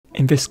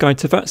In this guide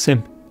to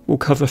VATSIM, we'll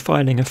cover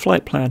filing a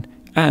flight plan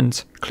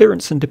and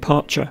clearance and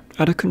departure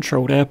at a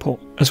controlled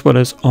airport, as well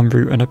as en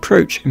route and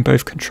approach in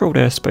both controlled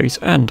airspace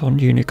and on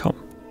unicom.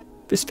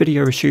 This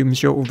video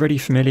assumes you're already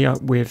familiar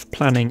with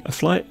planning a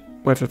flight,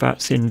 whether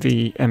that's in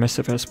the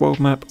MSFS world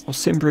map or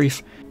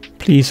SimBrief.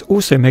 Please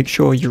also make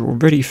sure you're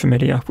already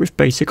familiar with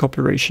basic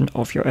operation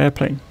of your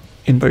airplane,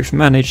 in both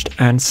managed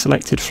and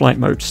selected flight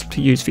modes to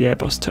use the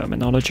Airbus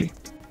terminology.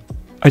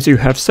 I do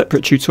have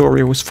separate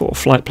tutorials for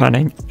flight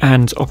planning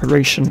and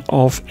operation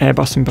of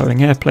Airbus and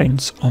Boeing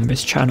airplanes on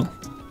this channel.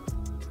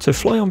 To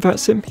fly on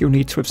VATSIM, you'll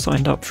need to have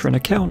signed up for an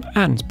account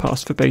and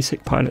passed the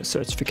basic pilot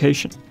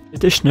certification.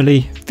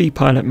 Additionally,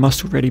 vPilot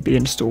must already be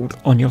installed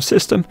on your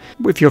system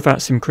with your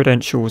VATSIM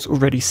credentials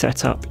already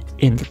set up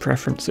in the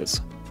preferences.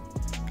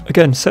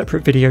 Again,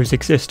 separate videos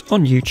exist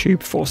on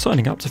YouTube for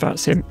signing up to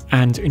VATSIM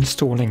and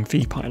installing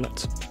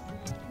vPilot.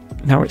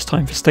 Now it's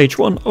time for stage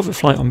 1 of a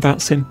flight on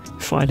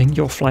VATSIM, filing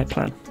your flight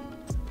plan.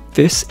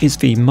 This is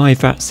the My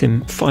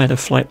VATSIM File a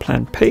Flight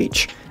Plan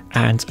page,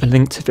 and a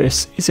link to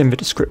this is in the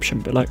description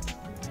below.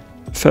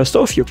 First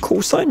off, your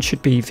call sign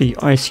should be the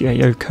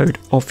ICAO code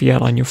of the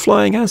airline you're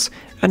flying as,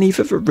 and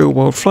either the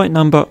real-world flight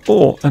number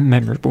or a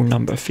memorable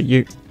number for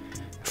you.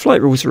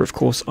 Flight rules are of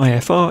course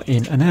IFR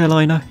in an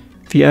airliner.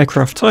 The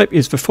aircraft type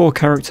is the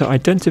 4-character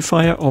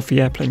identifier of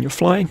the airplane you're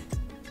flying.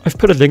 I've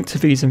put a link to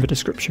these in the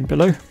description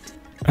below.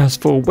 As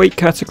for weight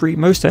category,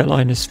 most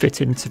airliners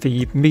fit into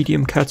the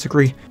medium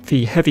category,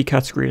 the heavy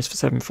category is for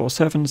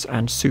 747s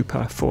and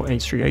super for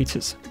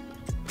A380s.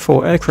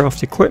 For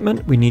aircraft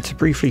equipment, we need to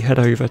briefly head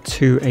over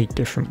to a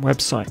different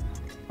website.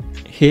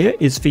 Here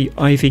is the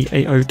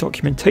IVAO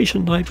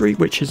documentation library,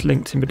 which is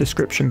linked in the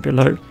description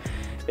below.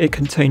 It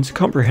contains a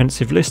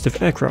comprehensive list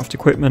of aircraft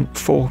equipment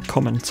for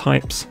common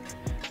types.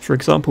 For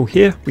example,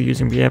 here we're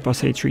using the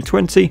Airbus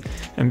A320,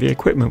 and the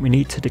equipment we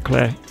need to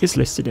declare is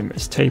listed in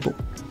this table.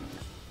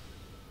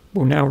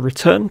 We'll now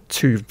return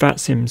to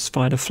VATSIM's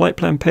File a Flight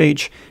Plan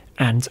page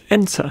and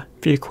enter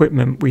the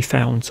equipment we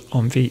found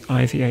on the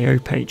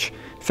IVAO page.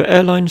 For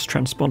airlines,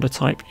 transponder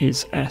type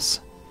is S.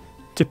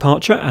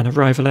 Departure and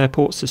arrival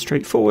airports are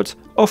straightforward.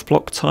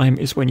 Off-block time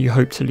is when you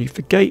hope to leave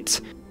the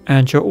gate,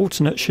 and your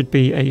alternate should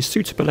be a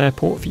suitable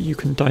airport that you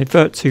can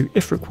divert to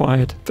if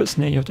required that's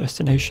near your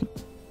destination.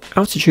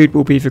 Altitude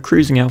will be the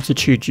cruising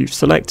altitude you've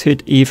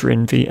selected, either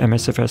in the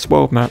MSFS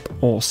world map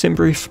or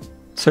SimBrief.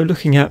 So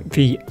looking at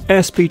the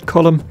airspeed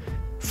column,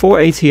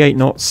 488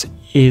 knots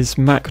is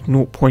Mach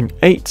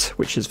 0.8,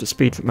 which is the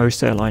speed that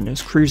most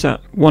airliners cruise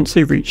at once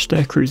they reach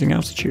their cruising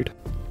altitude.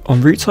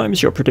 En route time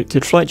is your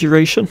predicted flight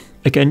duration.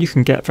 Again, you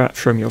can get that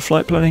from your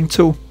flight planning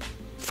tool.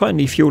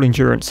 Finally, fuel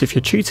endurance. If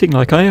you're cheating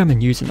like I am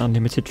and using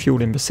unlimited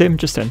fuel in the sim,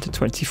 just enter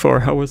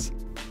 24 hours.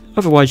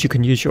 Otherwise, you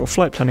can use your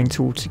flight planning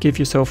tool to give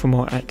yourself a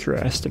more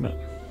accurate estimate.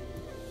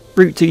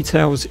 Route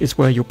details is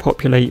where you'll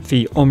populate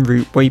the en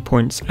route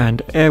waypoints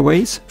and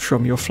airways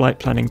from your flight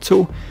planning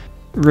tool.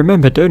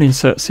 Remember, don't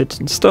insert SIDs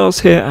and stars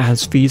here,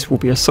 as these will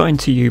be assigned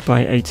to you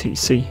by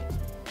ATC.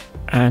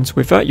 And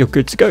with that, you're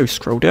good to go.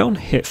 Scroll down,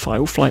 hit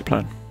File Flight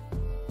Plan.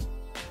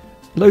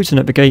 Load in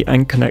at the gate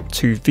and connect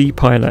to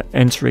vPilot,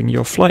 entering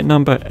your flight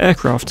number,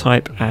 aircraft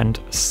type and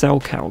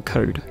SALCAL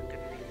code.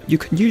 You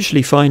can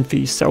usually find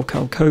the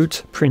SALCAL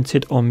code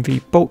printed on the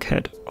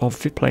bulkhead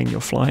of the plane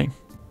you're flying.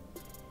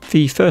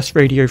 The first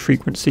radio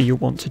frequency you'll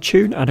want to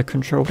tune at a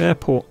controlled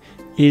airport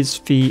is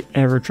the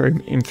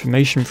aerodrome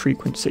information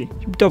frequency.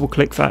 If you double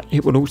click that,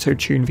 it will auto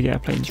tune the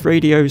airplane's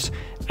radios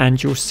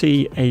and you'll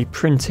see a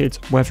printed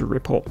weather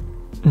report.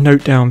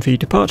 Note down the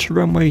departure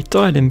runway,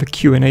 dial in the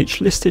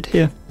QNH listed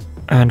here,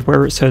 and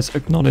where it says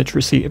acknowledge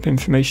receipt of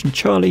information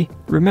Charlie,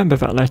 remember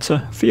that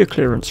letter for your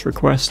clearance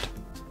request.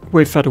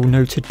 With that all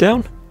noted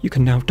down, you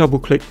can now double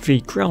click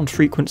the ground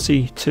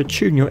frequency to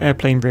tune your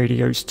airplane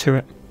radios to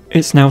it.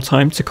 It's now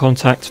time to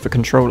contact the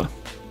controller.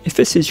 If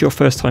this is your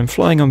first time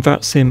flying on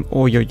VATSIM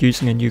or you're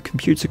using a new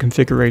computer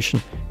configuration,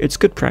 it's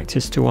good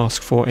practice to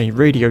ask for a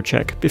radio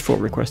check before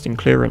requesting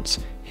clearance.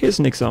 Here's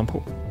an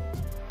example.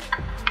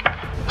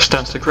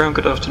 Stands to ground,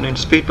 good afternoon,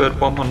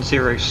 Speedbird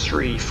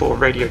 1103 for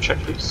radio check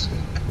please.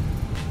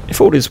 If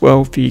all is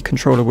well, the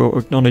controller will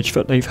acknowledge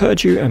that they've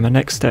heard you, and the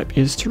next step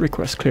is to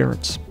request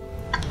clearance.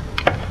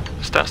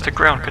 Stands to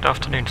ground, good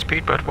afternoon,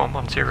 Speedbird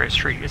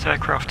 1103 is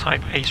aircraft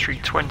type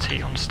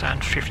A320 on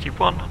stand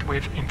 51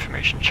 with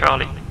information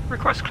Charlie.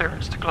 Request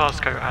clearance to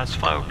Glasgow as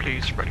filed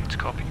please, ready to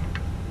copy.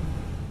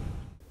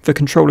 The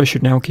controller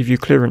should now give you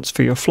clearance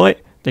for your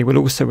flight. They will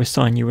also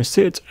assign you a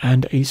SID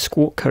and a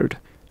squawk code.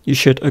 You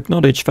should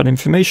acknowledge that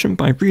information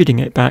by reading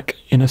it back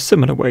in a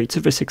similar way to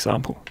this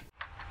example.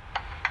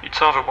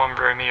 Utava 1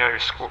 Romeo,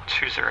 squawk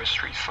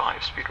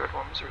 2035, Speedbird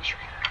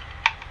 103.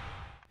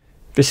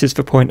 This is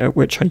the point at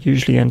which I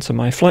usually enter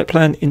my flight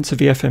plan into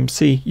the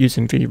FMC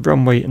using the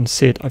runway and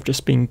SID I've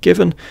just been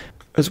given,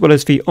 as well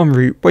as the en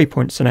route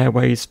waypoints and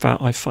airways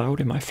that I've filed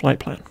in my flight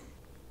plan.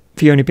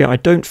 The only bit I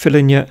don't fill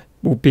in yet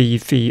will be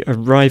the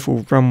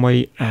arrival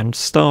runway and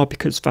star,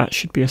 because that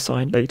should be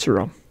assigned later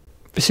on.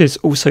 This is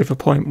also the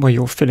point where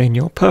you'll fill in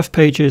your perf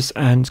pages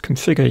and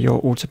configure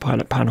your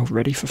autopilot panel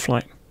ready for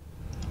flight.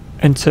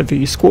 Enter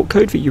the squawk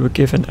code that you were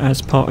given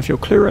as part of your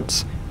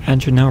clearance,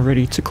 and you're now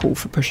ready to call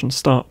for push and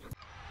start.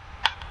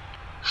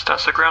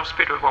 Stats at ground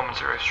speed with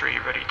 1103,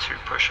 ready to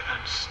push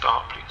and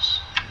start please.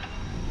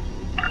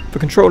 The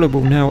controller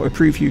will now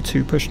approve you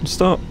to push and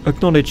start.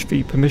 Acknowledge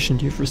the permission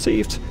you've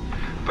received.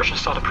 Push and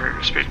start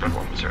approved, speed with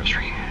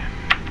 1103.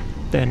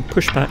 Then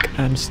push back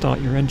and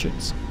start your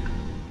engines.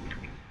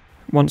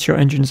 Once your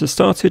engines are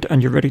started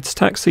and you're ready to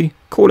taxi,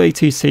 call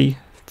ATC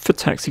for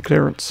taxi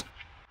clearance.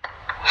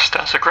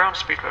 Stats at ground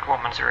speed with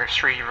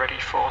 1103, ready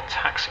for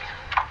taxi.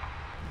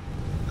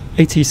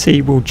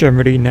 ATC will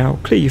generally now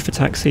clear you for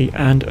taxi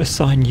and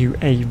assign you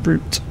a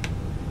route.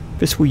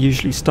 This will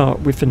usually start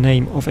with the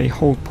name of a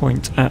hold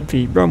point at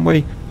the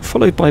runway,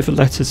 followed by the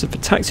letters of the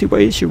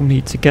taxiways you'll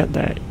need to get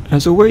there.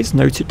 As always,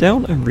 note it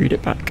down and read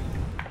it back.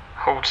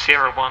 Hold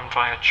Sierra 1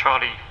 via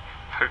Charlie,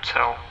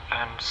 Hotel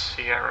and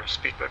Sierra,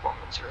 speedbird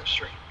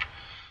 1103.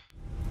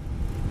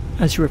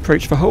 As you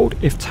approach the hold,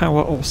 if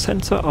tower or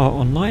centre are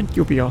online,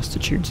 you'll be asked to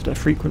tune to their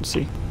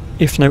frequency.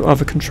 If no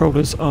other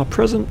controllers are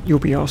present, you'll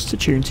be asked to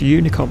tune to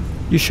unicom.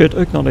 You should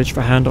acknowledge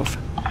the handoff.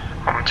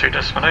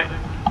 112.8,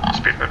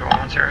 speedbird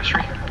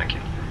 1103, thank you.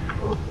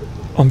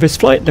 On this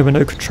flight, there were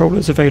no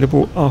controllers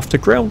available after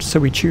ground, so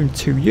we tuned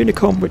to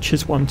unicom, which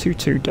is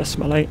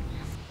 122.8.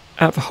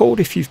 At the hold,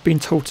 if you've been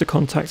told to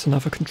contact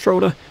another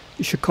controller,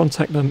 you should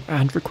contact them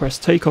and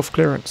request takeoff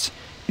clearance.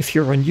 If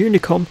you're on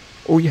unicom,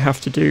 all you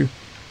have to do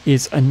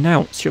is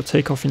announce your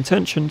takeoff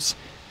intentions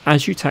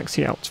as you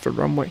taxi out to the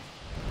runway.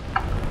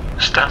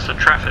 Stats at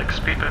traffic,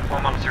 speedbird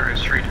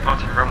 1103,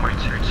 departing runway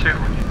 22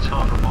 on your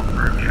target 1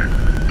 Romeo.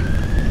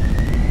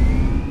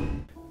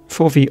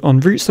 For the en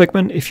route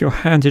segment, if you're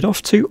handed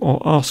off to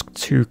or asked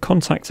to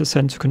contact a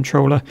centre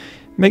controller,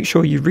 make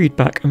sure you read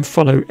back and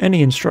follow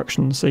any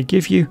instructions they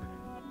give you,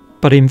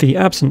 but in the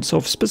absence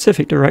of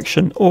specific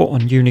direction or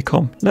on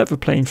unicom, let the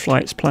plane fly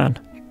its plan.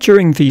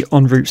 During the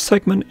en route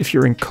segment, if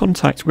you're in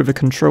contact with a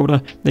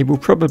controller, they will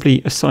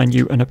probably assign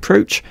you an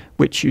approach,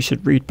 which you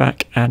should read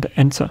back and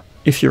enter.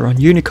 If you're on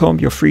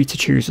unicom, you're free to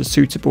choose a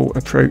suitable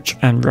approach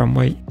and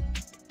runway.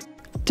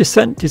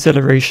 Descent,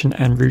 deceleration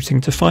and routing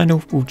to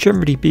final will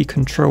generally be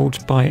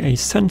controlled by a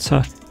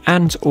centre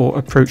and or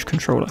approach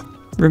controller.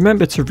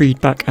 Remember to read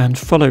back and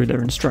follow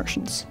their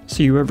instructions,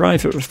 so you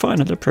arrive at the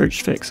final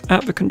approach fix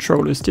at the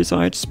controller's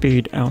desired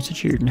speed,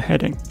 altitude and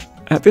heading.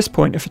 At this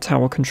point, if a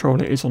tower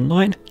controller is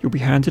online, you'll be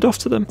handed off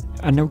to them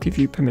and they'll give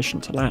you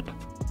permission to land.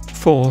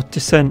 For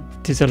descent,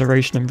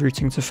 deceleration and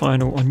routing to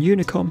final on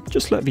unicom,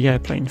 just let the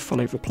airplane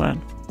follow the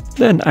plan.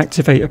 Then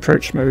activate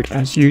approach mode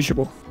as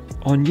usual.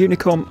 On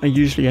unicom, I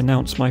usually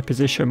announce my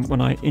position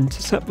when I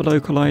intercept the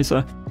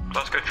localizer.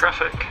 Glasgow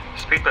traffic,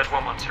 speedbird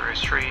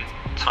 1103,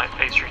 type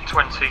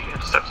A320,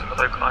 intercepting the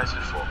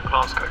localizer for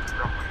Glasgow,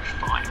 runway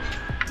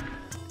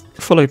 5.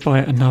 Followed by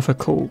another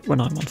call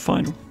when I'm on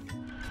final.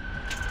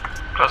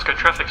 Glasgow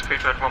traffic,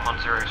 speedbird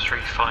 1103,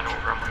 final,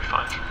 runway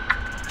 5.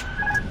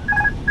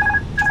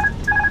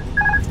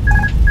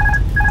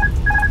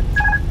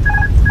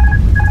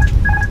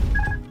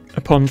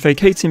 Upon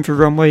vacating the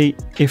runway,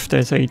 if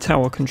there's a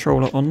tower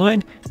controller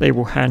online, they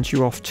will hand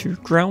you off to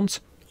ground,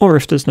 or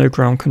if there's no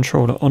ground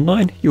controller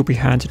online, you'll be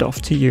handed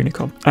off to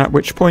unicom, at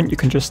which point you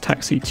can just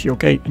taxi to your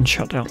gate and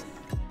shut down.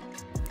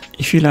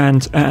 If you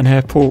land at an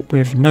airport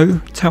with no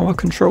tower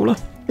controller,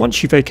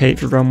 once you vacate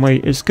the runway,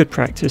 it's good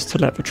practice to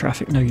let the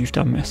traffic know you've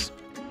done this.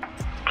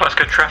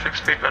 Glasgow traffic,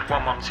 speedbird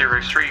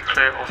 1103,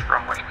 clear off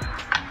runway.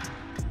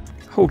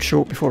 Hold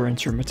short before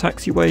entering the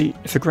taxiway.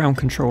 If a ground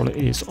controller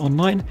is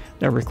online,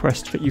 they'll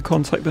request that you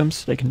contact them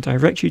so they can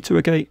direct you to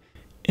a gate.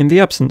 In the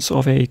absence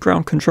of a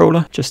ground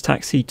controller, just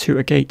taxi to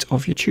a gate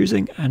of your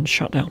choosing and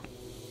shut down.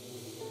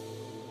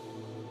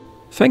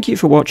 Thank you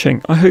for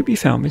watching. I hope you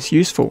found this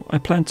useful. I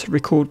plan to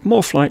record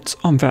more flights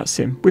on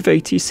VATSIM with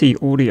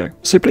ATC audio,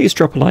 so please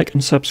drop a like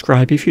and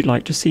subscribe if you'd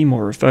like to see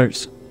more of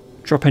those.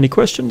 Drop any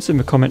questions in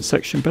the comments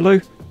section below.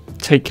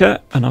 Take care,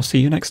 and I'll see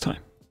you next time.